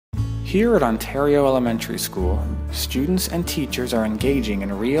Here at Ontario Elementary School, students and teachers are engaging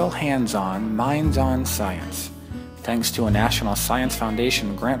in real hands-on, minds-on science, thanks to a National Science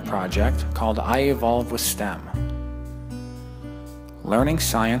Foundation grant project called I Evolve with STEM. Learning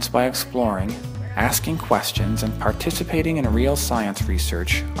science by exploring, asking questions, and participating in real science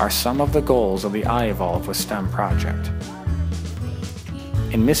research are some of the goals of the I Evolve with STEM project.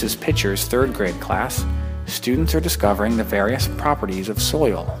 In Mrs. Pitcher's third grade class, students are discovering the various properties of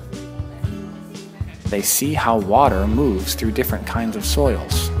soil. They see how water moves through different kinds of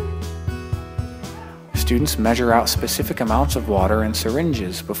soils. Students measure out specific amounts of water in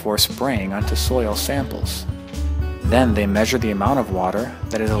syringes before spraying onto soil samples. Then they measure the amount of water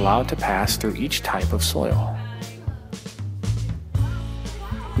that is allowed to pass through each type of soil.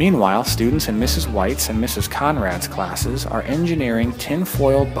 Meanwhile, students in Mrs. White's and Mrs. Conrad's classes are engineering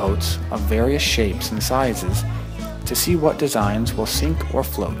tin-foil boats of various shapes and sizes to see what designs will sink or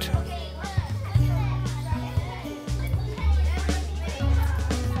float.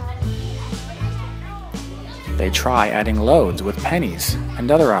 They try adding loads with pennies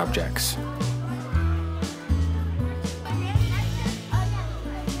and other objects.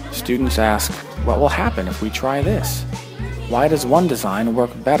 Students ask, what will happen if we try this? Why does one design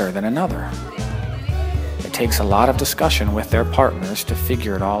work better than another? It takes a lot of discussion with their partners to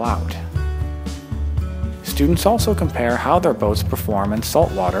figure it all out. Students also compare how their boats perform in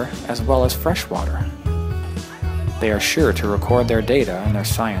saltwater as well as freshwater. They are sure to record their data in their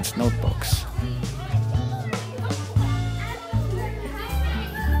science notebooks.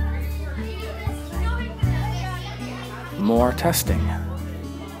 More testing.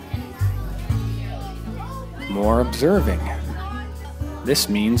 More observing. This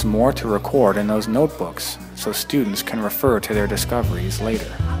means more to record in those notebooks so students can refer to their discoveries later.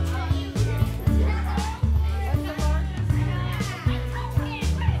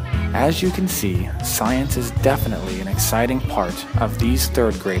 As you can see, science is definitely an exciting part of these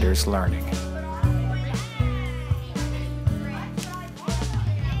third graders' learning.